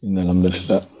إن الحمد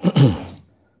لله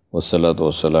والصلاة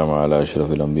والسلام على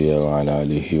أشرف الأنبياء وعلى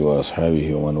آله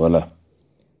وأصحابه ومن والاه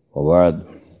وبعد.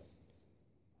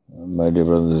 My dear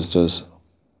brothers and sisters,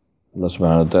 Allah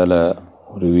subhanahu wa ta'ala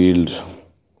revealed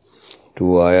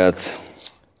two ayat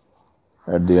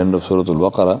at the end of Surah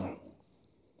Al-Baqarah,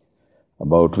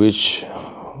 about which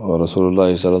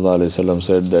Rasulullah sallallahu alayhi wa sallam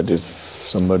said that if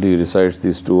somebody recites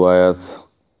these two ayat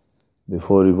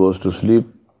before he goes to sleep,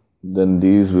 then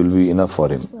these will be enough for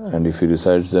him. And if he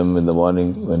recites them in the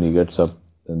morning when he gets up,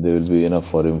 then they will be enough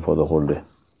for him for the whole day.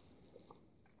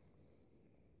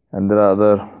 And there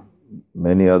are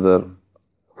many other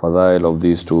fadail of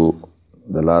these two,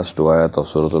 the last two ayat of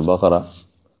Surah Al-Baqarah,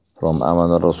 from Aman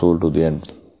al-Rasul to the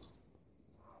end.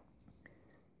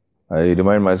 I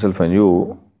remind myself and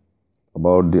you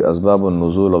about the Asbab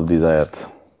al-Nuzul of these ayat.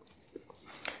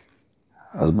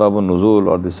 Asbab al-Nuzul,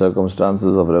 or the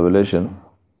circumstances of revelation,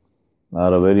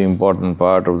 are a very important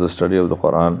part of the study of the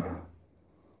Quran.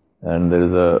 And there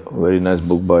is a very nice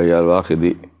book by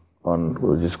Al-Waqidi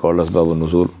which is called Asbab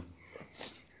al-Nuzul.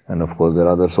 And of course there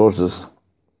are other sources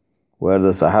where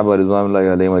the Sahaba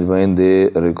Ridwanullahi alayhim ajmain, they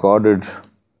recorded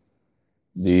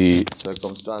the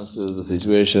circumstances, the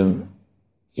situation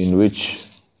in which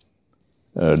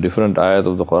different ayat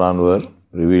of the Quran were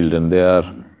revealed. And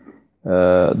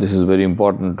this is very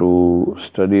important to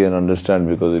study and understand,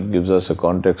 because it gives us a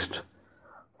context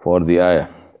for the ayah.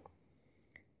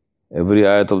 Every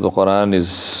ayat of the Quran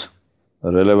is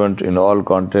relevant in all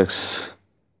contexts,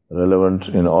 relevant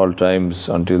in all times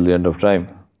until the end of time.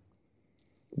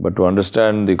 But to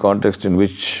understand the context in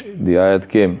which the ayat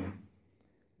came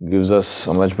gives us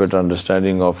a much better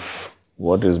understanding of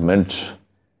what is meant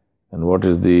and what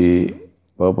is the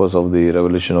purpose of the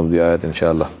revelation of the ayat,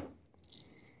 inshallah.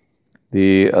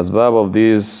 The asbab of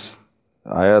these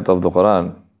ayat of the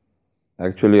Quran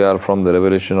actually are from the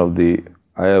revelation of the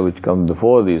ayah which comes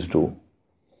before these two,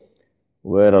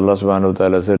 where Allah subhanahu wa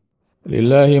ta'ala said,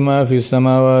 لله ما في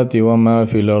السماوات وما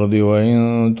في الأرض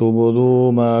وإن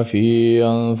تبدوا ما في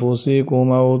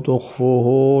أنفسكم أو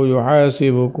تخفوه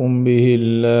يحاسبكم به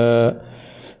الله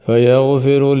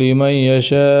فيغفر لمن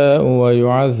يشاء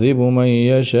ويعذب من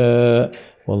يشاء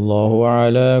والله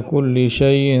على كل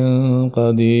شيء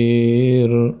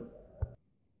قدير.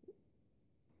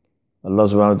 Allah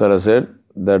subhanahu wa ta'ala said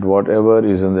that whatever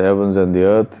is in the heavens and the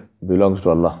earth belongs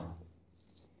to Allah.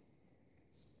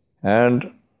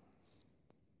 And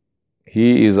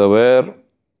He is aware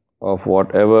of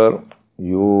whatever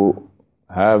you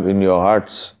have in your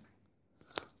hearts,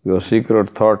 your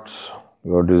secret thoughts,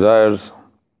 your desires,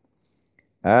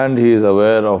 and He is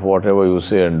aware of whatever you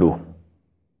say and do.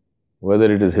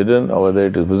 Whether it is hidden or whether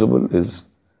it is visible is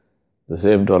the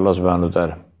same to Allah subhanahu wa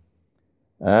ta'ala.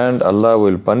 And Allah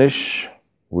will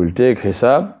take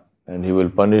hisab, and He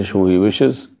will punish who He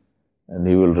wishes, and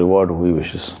He will reward who He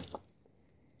wishes.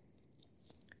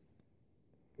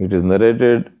 It is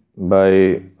narrated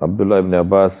by Abdullah ibn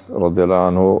Abbas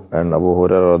radiallahu anhu and Abu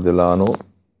Hurairah radiallahu anhu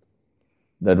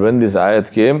that when this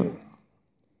ayat came,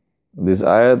 this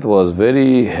ayat was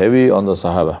very heavy on the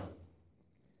Sahaba.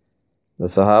 The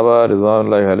Sahaba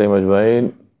Ridwanullahi alayhim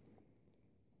ajmain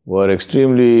were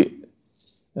extremely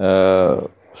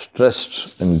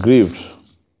stressed and grieved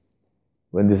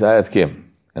when this ayat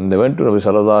came. And they went to Nabi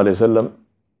sallallahu alayhi wasallam,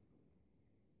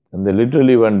 and they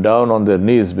literally went down on their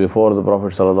knees before the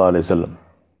Prophet sallallahu alayhi wasallam.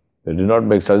 They did not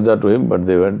make sajda to him, but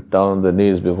they went down on their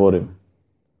knees before him.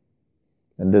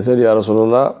 And they said, Ya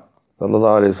Rasulullah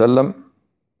sallallahu alayhi wasallam,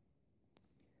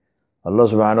 Allah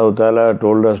subhanahu wa ta'ala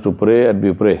told us to pray and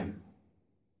we pray.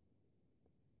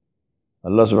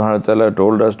 Allah subhanahu wa ta'ala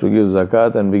told us to give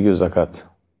zakat and we give zakat.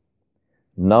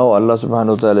 Now Allah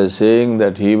subhanahu wa ta'ala is saying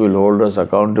that He will hold us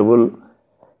accountable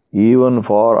even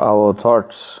for our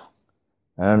thoughts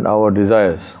and our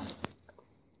desires.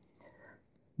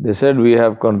 They said, we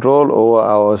have control over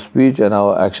our speech and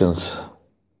our actions,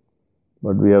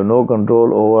 but we have no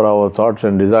control over our thoughts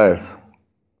and desires.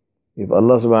 If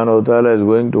Allah subhanahu wa ta'ala is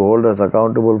going to hold us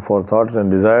accountable for thoughts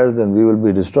and desires, then we will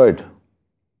be destroyed.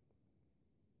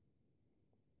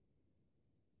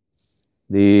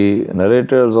 The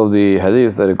narrators of the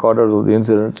hadith, the recorders of the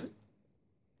incident,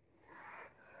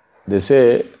 they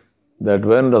say that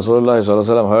when Rasulullah sallallahu alaihi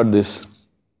wasallam heard this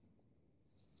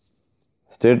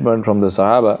statement from the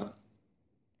Sahaba,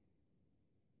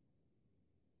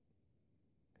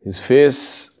 his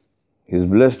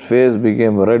blessed face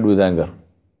became red with anger.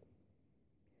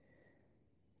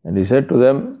 And he said to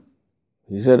them,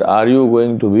 are you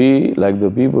going to be like the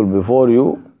people before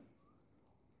you,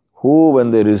 who when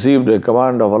they received a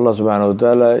command of Allah subhanahu wa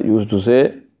ta'ala used to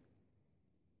say,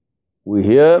 we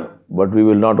hear but we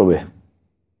will not obey.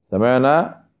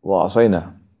 Sami'na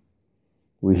وَعَصَيْنَا.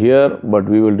 We hear, but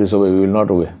we will disobey, we will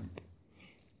not obey.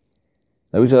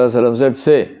 Nabi Sallallahu Alaihi Wasallam said,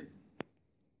 say,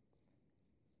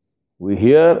 we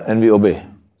hear and we obey.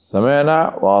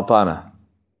 سَمِعْنَا وَأَطَعْنَا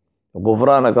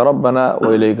غُفْرَانَكَ رَبَّنَا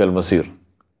وَإِلَيْكَ الْمَصِيرُ.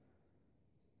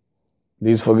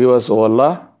 Please forgive us, O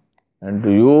Allah, and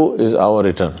to you is our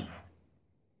return.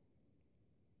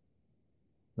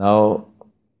 Now,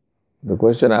 the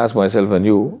question I ask myself and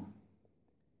you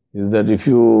is that if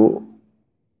you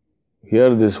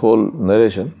hear this whole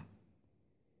narration,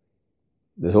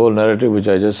 this whole narrative which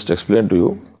I just explained to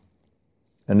you,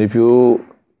 and if you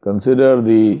consider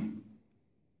the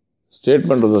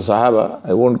statement of the Sahaba,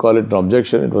 I won't call it an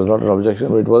objection, it was not an objection,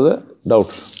 but it was a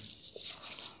doubt.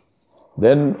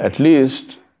 Then at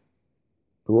least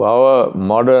to our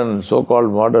modern,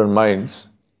 so-called modern minds,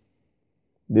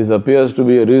 this appears to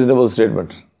be a reasonable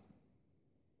statement.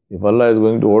 If Allah is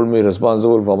going to hold me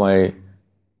responsible for my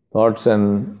thoughts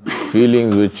and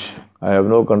feelings which I have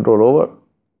no control over,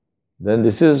 then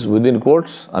this is, within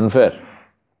quotes, unfair.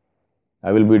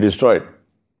 I will be destroyed.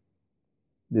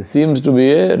 This seems to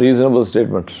be a reasonable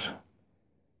statement.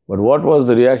 But what was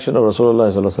the reaction of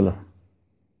Rasulullah Sallallahu Alaihi Wasallam?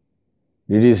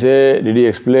 Did he say, did he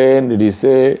explain, did he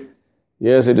say,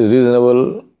 yes, it is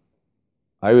reasonable,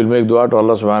 I will make dua to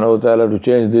Allah subhanahu wa ta'ala to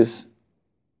change this?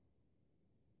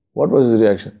 What was his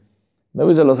reaction?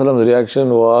 Nabi Sallallahu Alaihi Wasallam's reaction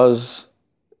was,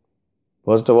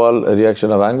 first of all, a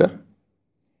reaction of anger.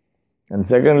 And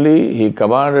secondly, he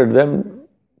commanded them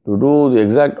to do the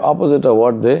exact opposite of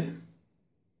what they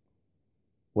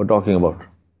were talking about.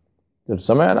 That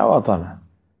Samayana wa atana.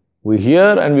 We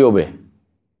hear and we obey.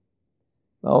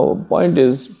 Now, point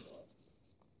is,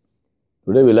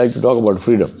 today we like to talk about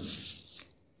freedom.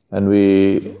 And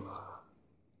we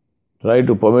try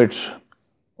to permit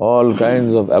all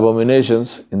kinds of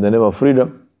abominations in the name of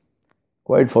freedom,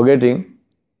 quite forgetting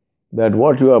that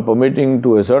what you are permitting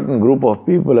to a certain group of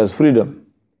people as freedom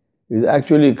is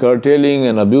actually curtailing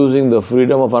and abusing the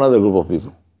freedom of another group of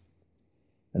people.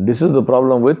 And this is the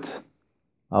problem with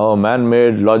our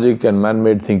man-made logic and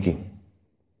man-made thinking.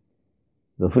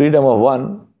 The freedom of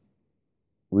one,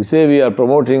 we say we are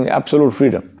promoting absolute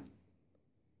freedom.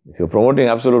 If you are promoting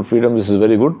absolute freedom, this is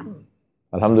very good,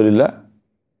 alhamdulillah.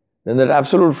 Then that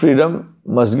absolute freedom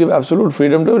must give absolute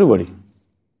freedom to everybody.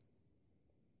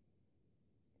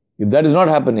 If that is not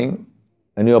happening,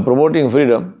 and you are promoting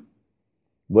freedom,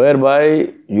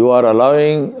 whereby you are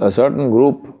allowing a certain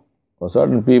group or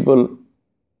certain people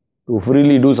to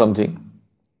freely do something,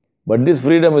 but this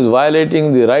freedom is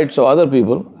violating the rights of other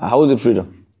people, how is it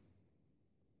freedom?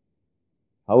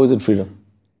 How is it freedom?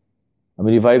 I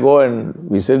mean, if I go and,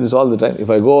 we say this all the time, if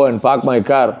I go and park my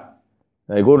car,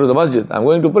 I go to the masjid, I'm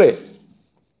going to pray.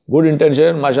 Good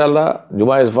intention, mashallah,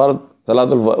 Jummah is fard,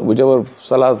 Salatul, whichever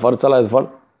salah, fard salah is fard.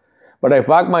 But I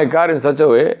park my car in such a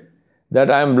way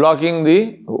that I am blocking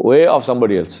the way of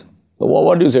somebody else. So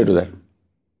what do you say to that?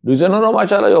 Do you say, no,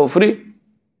 mashallah, you are free?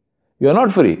 You are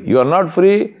not free. You are not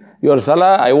free. Your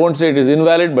salah, I won't say it is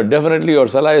invalid, but definitely your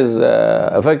salah is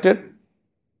affected,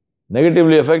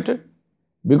 negatively affected.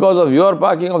 Because of your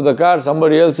parking of the car,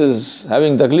 somebody else is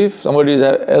having taklif, somebody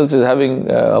else is having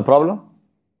a problem.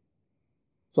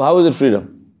 So how is it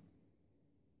freedom?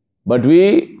 But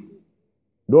we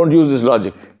don't use this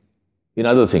logic in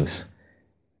other things.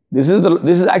 This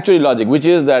is actually logic, which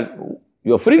is that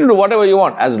you are free to do whatever you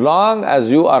want, as long as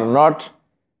you are not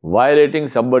violating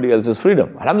somebody else's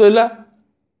freedom. Alhamdulillah.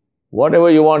 Whatever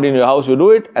you want in your house, you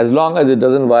do it, as long as it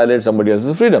doesn't violate somebody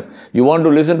else's freedom. You want to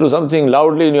listen to something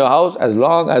loudly in your house, as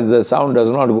long as the sound does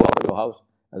not go out of your house,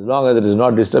 as long as it is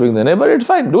not disturbing the neighbor, it's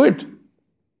fine, do it.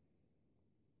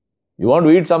 You want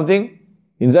to eat something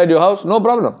inside your house, no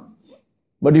problem.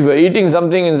 But if you are eating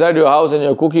something inside your house and you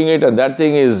are cooking it and that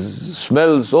thing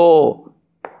smells so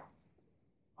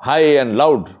high and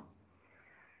loud,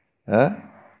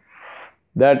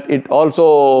 that it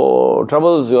also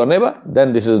troubles your neighbor,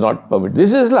 then this is not permitted. This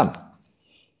is Islam.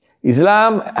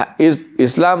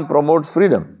 Islam promotes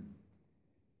freedom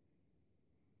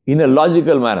in a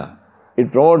logical manner.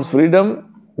 It promotes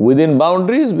freedom within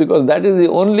boundaries, because that is the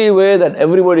only way that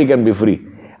everybody can be free.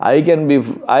 I can be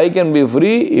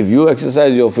free if you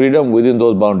exercise your freedom within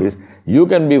those boundaries. You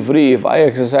can be free if I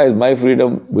exercise my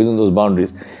freedom within those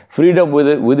boundaries. Freedom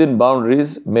within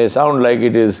boundaries may sound like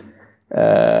it is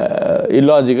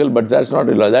illogical, but that's not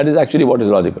illogical. That is actually what is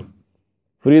logical.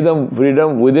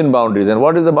 Freedom within boundaries. And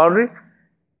what is the boundary?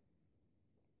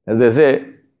 As they say,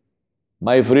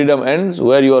 my freedom ends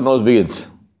where your nose begins.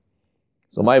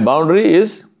 So my boundary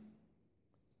is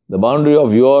the boundary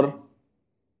of your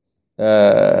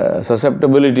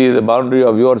susceptibility, the boundary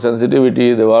of your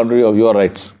sensitivity, the boundary of your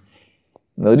rights.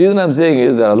 Now, the reason I'm saying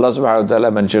is that Allah subhanahu wa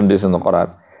ta'ala mentioned this in the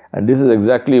Quran. And this is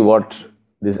exactly what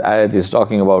this ayat is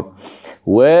talking about.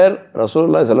 Where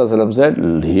Rasulullah sallallahu alaihi wasallam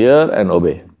said, hear and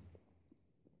obey.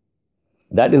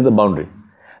 That is the boundary.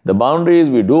 The boundary is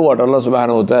we do what Allah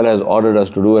subhanahu wa ta'ala has ordered us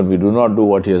to do and we do not do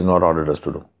what He has not ordered us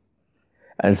to do.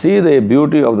 And see the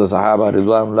beauty of the Sahaba,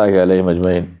 Ridwanullahi alayhim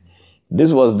ajmain. This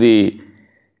was the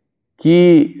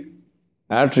key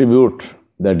attribute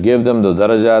that gave them the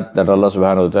darajat that Allah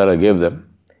subhanahu wa ta'ala gave them.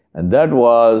 And that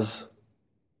was,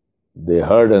 they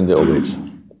heard and they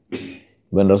obeyed.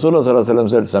 When Rasulullah sallallahu alaihi wasallam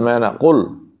said, Sami'na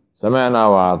qul,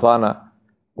 Sami'na wa atana,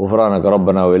 Ghufranaka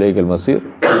Rabbana wa ilayka al-masir.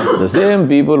 The same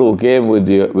people who came with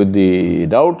the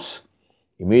doubts,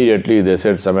 immediately they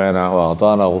said, Sami'na wa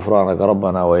atana, Ghufranaka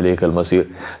Rabbana wa ilayka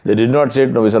al-masir. They did not say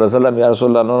to Nabi sallallahu alaihi wasallam, Ya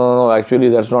Rasulullah, no, actually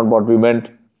that's not what we meant.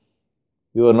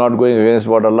 We were not going against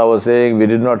what Allah was saying. We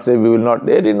did not say we will not.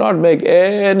 They did not make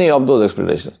any of those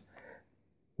explanations.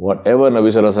 Whatever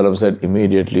Nabi sallallahu alaihi wasallam said,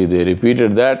 immediately they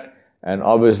repeated that, and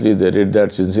obviously they did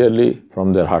that sincerely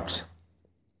from their hearts.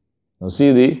 Now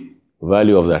see the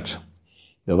value of that.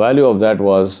 The value of that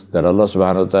was that Allah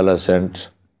subhanahu wa ta'ala sent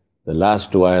the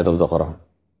last two ayat of the Quran.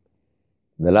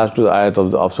 The last two ayat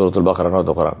of Surah Al-Baqarah, not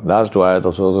the Quran. Last two ayat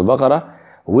of Surah Al-Baqarah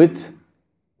with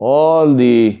all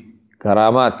the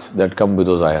karamat that come with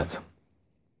those ayat.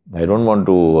 I don't want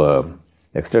to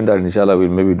extend that. Inshallah, we'll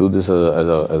maybe do this as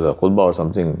a khutbah or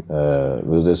something,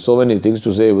 because there's so many things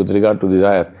to say with regard to this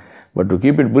ayat. But to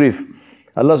keep it brief,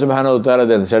 Allah subhanahu wa ta'ala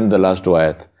then sent the last two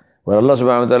ayat, where Allah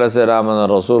subhanahu wa ta'ala said, آمَنَ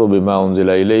الرَّسُولُ بِمَا أُنزِلَ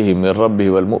إِلَيْهِ مِنْ رَبِّهِ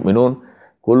وَالْمُؤْمِنُونَ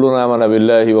كُلُّنَا آمَنَ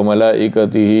بِاللَّهِ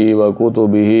وَمَلَائِكَتِهِ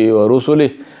وَكُتُبِهِ وَرُسُلِهِ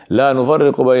لَا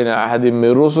نُفَرِّقُ بَيْنَ أَحَدٍ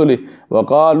مِّن رُسُلِهِ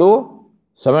وَقَالُوا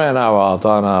سَمِعْنَا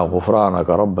وَأَطَعْنَا غُفْرَانَكَ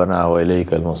رَبَّنَا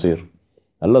وَإِلَيْكَ الْمَصِيرُ.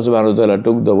 Allah subhanahu wa ta'ala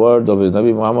took the words of His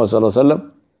Nabi Muhammad sallallahu alaihi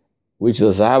wasallam, which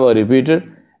the Sahaba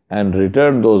repeated, and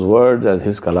returned those words as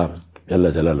His kalam,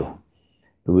 Jalla Jalaluhu,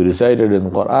 to be recited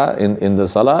in Quran, in the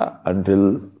Salah,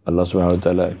 until Allah subhanahu wa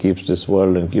ta'ala keeps this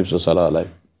world and keeps the Salah alive.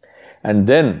 And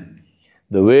then,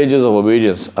 the wages of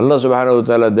obedience. Allah subhanahu wa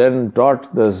ta'ala then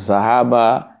taught the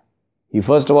Sahaba, He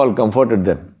first of all comforted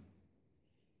them.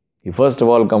 He first of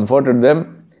all comforted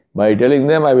them by telling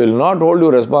them, I will not hold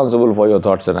you responsible for your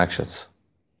thoughts and actions.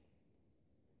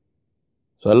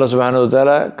 So Allah subhanahu wa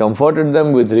ta'ala comforted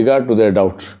them with regard to their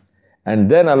doubts. And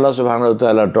then Allah subhanahu wa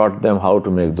ta'ala taught them how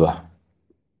to make dua.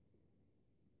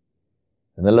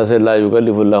 And Allah said, لا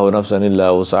يكلف الله نفسا إلا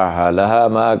وسعها لها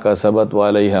ما كسبت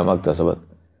وعليها ما اكتسبت.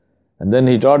 And then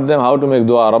He taught them how to make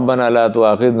dua. ربنا لا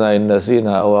تؤاخذنا إن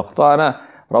نسينا أو أخطأنا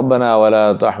ربنا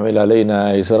ولا تحمل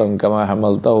علينا إصرا كما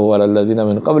حملته على الذين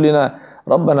من قبلنا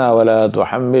ربنا ولا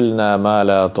تحملنا ما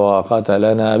لا طاقة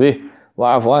لنا به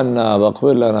واعف عنا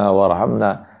واغفر لنا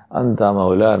وارحمنا أنت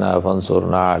مولانا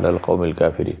فانصرنا على القوم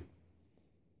الكافرين.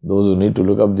 Those who need to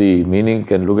look up the meaning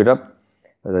can look it up.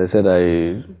 As I said,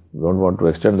 I don't want to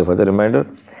extend the further reminder.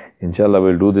 Inshallah,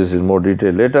 we'll do this in more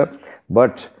detail later.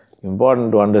 But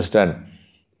important to understand,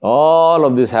 all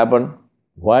of this happened.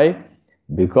 Why?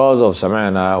 Because of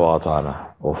Sami'na wa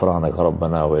ata'na, Ghufranaka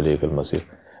Rabbana wa ilayka al-masir.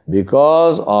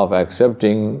 Because of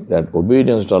accepting that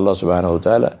obedience to Allah subhanahu wa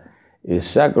ta'ala is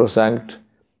sacrosanct,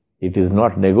 it is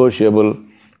not negotiable.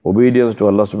 Obedience to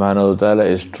Allah subhanahu wa ta'ala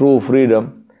is true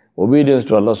freedom. Obedience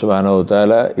to Allah subhanahu wa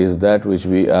ta'ala is that which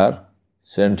we are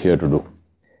sent here to do.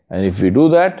 And if we do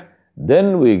that,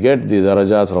 then we get the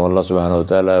darajat from Allah subhanahu wa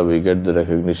ta'ala, we get the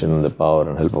recognition and the power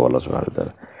and help of Allah subhanahu wa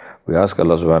ta'ala. We ask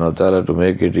Allah subhanahu wa ta'ala to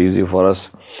make it easy for us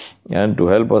and to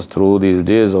help us through these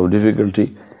days of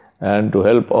difficulty, and to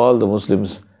help all the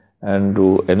Muslims, and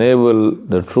to enable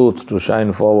the truth to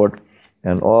shine forward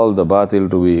and all the batil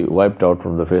to be wiped out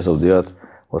from the face of the earth.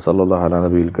 Wa sallallahu ala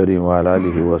nabiyil kareem wa ala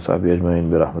alihi wa sahbihi ajma'in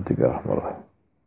bi rahmatika ya arhamar rahimin.